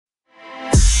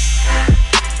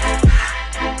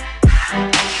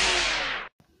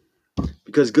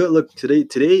Because good, look,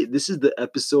 today, this is the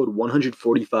episode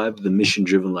 145 of the Mission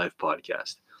Driven Life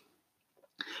podcast.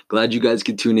 Glad you guys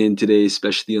could tune in today,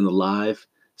 especially on the live,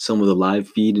 some of the live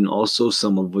feed, and also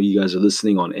some of what you guys are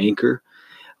listening on Anchor.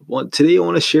 Today, I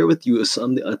want to share with you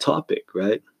a topic,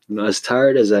 right? As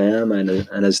tired as I am, and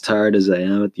as tired as I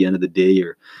am at the end of the day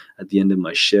or at the end of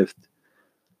my shift,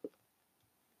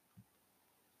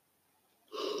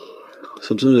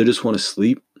 sometimes I just want to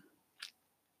sleep.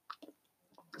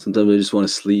 Sometimes I just want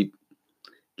to sleep,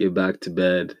 get back to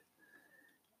bed.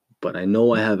 But I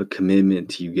know I have a commitment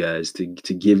to you guys to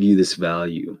give you this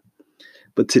value.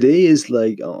 But today is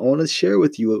I want to share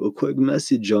with you a quick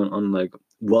message on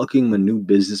welcoming a new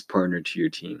business partner to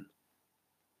your team.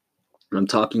 And I'm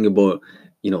talking about,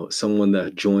 someone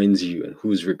that joins you and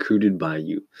who's recruited by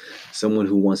you, someone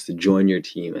who wants to join your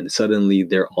team and suddenly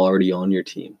they're already on your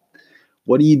team.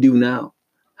 What do you do now?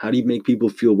 How do you make people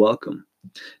feel welcome?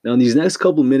 Now, in these next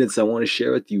couple minutes, I want to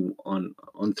share with you on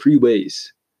 3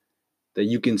 ways that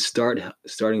you can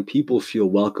starting people feel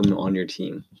welcome on your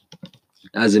team.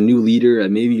 As a new leader,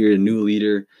 maybe you're a new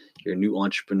leader, you're a new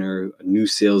entrepreneur, a new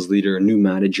sales leader, a new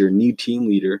manager, a new team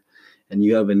leader, and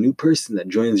you have a new person that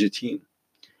joins your team.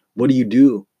 What do you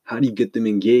do? How do you get them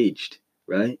engaged,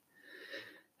 right?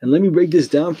 And let me break this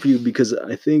down for you because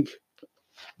I think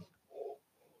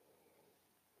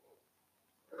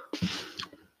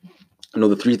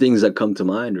the 3 things that come to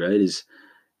mind, right, is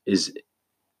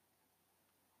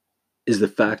the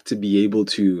fact to be able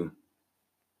to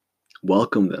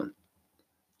welcome them.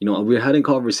 We had a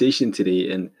conversation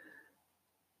today and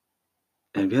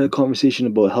we had a conversation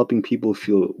about helping people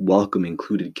feel welcome,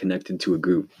 included, connected to a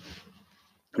group.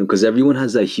 Because everyone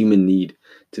has that human need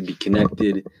to be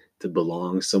connected, to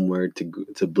belong somewhere,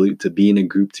 to be in a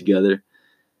group together.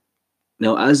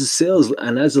 Now, as a sales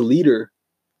and as a leader,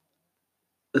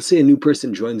 let's say a new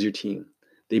person joins your team.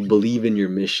 They believe in your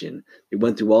mission. They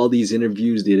went through all these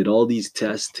interviews. They did all these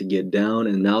tests to get down,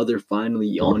 and now they're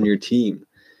finally on your team.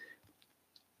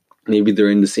 Maybe they're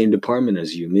in the same department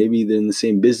as you. Maybe they're in the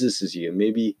same business as you.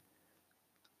 Maybe,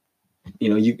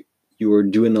 you are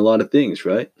doing a lot of things,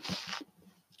 right?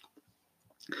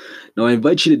 Now, I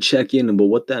invite you to check in about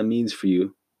what that means for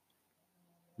you,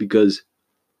 because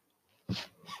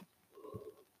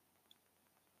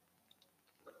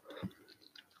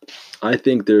I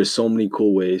think there are so many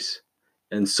cool ways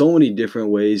and so many different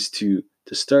ways to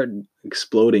start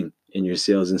exploding in your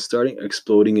sales and starting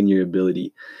exploding in your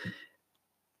ability,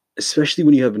 especially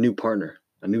when you have a new partner,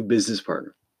 a new business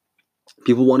partner.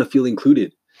 People want to feel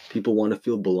included. People want to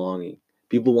feel belonging.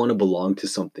 People want to belong to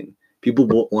something. People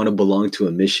want to belong to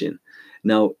a mission.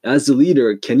 Now, as a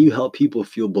leader, can you help people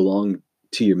feel belong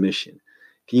to your mission?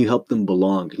 Can you help them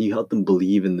belong? Can you help them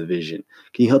believe in the vision?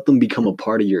 Can you help them become a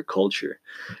part of your culture?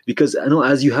 Because I know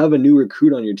as you have a new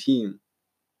recruit on your team,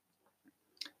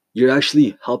 you're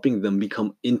actually helping them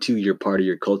become into your part of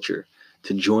your culture,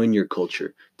 to join your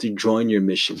culture, to join your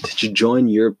mission, to join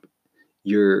your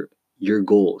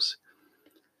goals.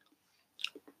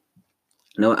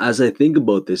 Now, as I think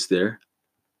about this I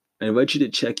invite you to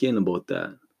check in about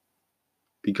that,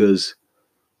 because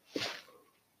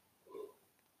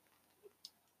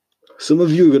some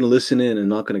of you are going to listen in and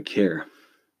not going to care.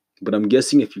 But I'm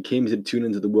guessing if you came to tune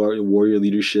into the Warrior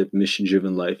Leadership Mission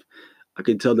Driven Life, I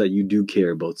can tell that you do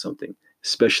care about something,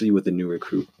 especially with a new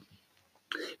recruit.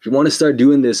 If you want to start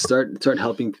doing this, start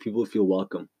helping people feel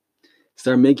welcome.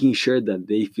 Start making sure that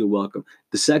they feel welcome.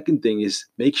 The second thing is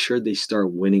make sure they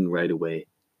start winning right away.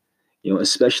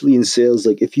 Especially in sales,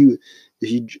 like if you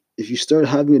start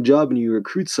having a job and you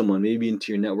recruit someone, maybe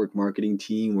into your network marketing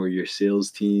team or your sales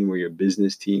team or your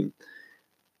business team,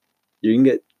 you're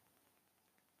going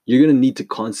to need to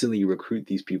constantly recruit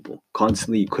these people,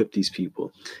 constantly equip these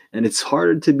people. And it's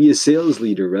harder to be a sales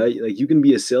leader, right? Like you can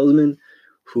be a salesman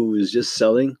who is just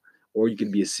selling, or you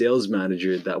could be a sales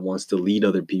manager that wants to lead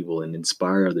other people and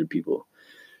inspire other people.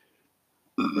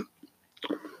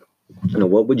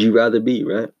 What would you rather be,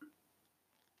 right?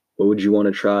 What would you want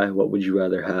to try? What would you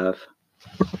rather have?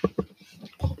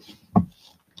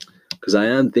 Because I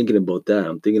am thinking about that.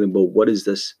 I'm thinking about what is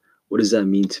this? What does that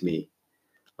mean to me?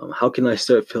 How can I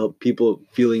start people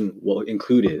feeling well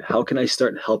included? How can I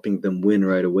start helping them win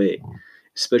right away?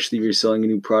 Especially if you're selling a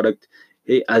new product.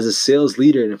 Hey, as a sales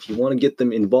leader, and if you want to get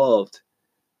them involved,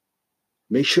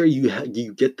 make sure you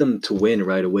get them to win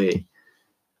right away.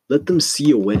 Let them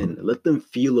see a win. Let them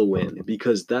feel a win,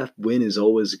 because that win is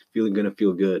always going to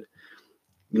feel good.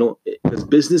 Because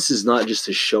business is not just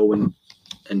a show and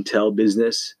tell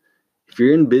business. If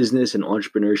you're in business and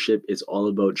entrepreneurship, it's all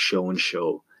about show and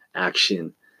show,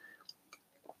 action.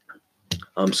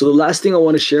 So the last thing I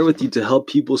want to share with you to help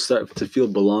people start to feel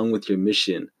belong with your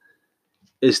mission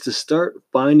is to start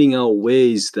finding out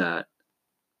ways that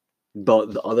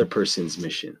about the other person's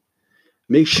mission.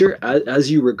 Make sure as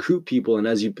you recruit people and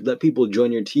as you let people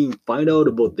join your team, find out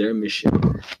about their mission,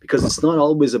 because it's not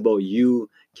always about you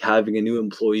having a new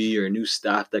employee or a new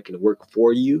staff that can work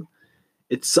for you.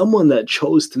 It's someone that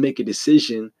chose to make a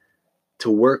decision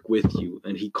to work with you,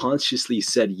 and he consciously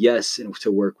said yes and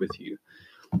to work with you.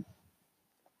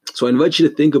 So I invite you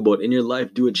to think about in your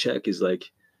life, do a check is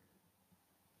like,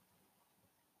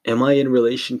 am I in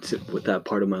relationship with that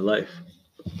part of my life?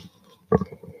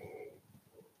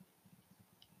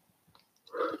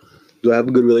 Do I have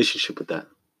a good relationship with that?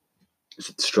 Is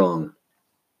it strong?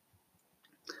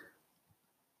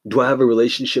 Do I have a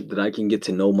relationship that I can get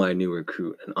to know my new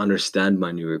recruit and understand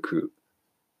my new recruit?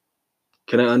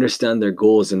 Can I understand their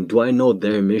goals and do I know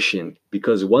their mission?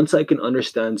 Because once I can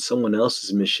understand someone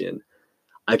else's mission,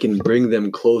 I can bring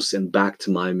them close and back to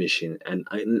my mission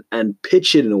and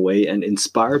pitch it in a way and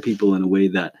inspire people in a way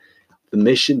that the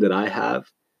mission that I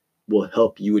have will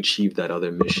help you achieve that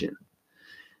other mission.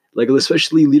 Like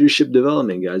especially leadership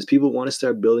development, guys. People want to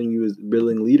start building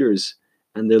leaders,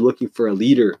 and they're looking for a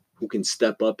leader who can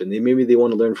step up, and maybe they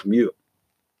want to learn from you.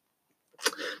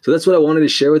 So that's what I wanted to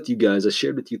share with you guys. I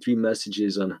shared with you 3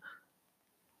 messages on,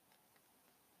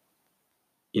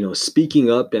 speaking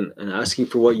up and asking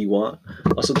for what you want.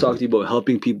 Also talked to you about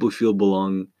helping people feel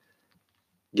belong,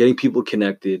 getting people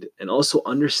connected, and also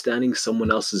understanding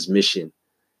someone else's mission.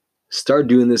 Start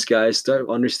doing this, guys. Start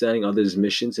understanding others'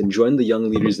 missions and join the Young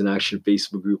Leaders in Action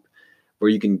Facebook group where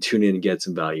you can tune in and get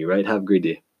some value, right? Have a great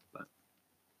day.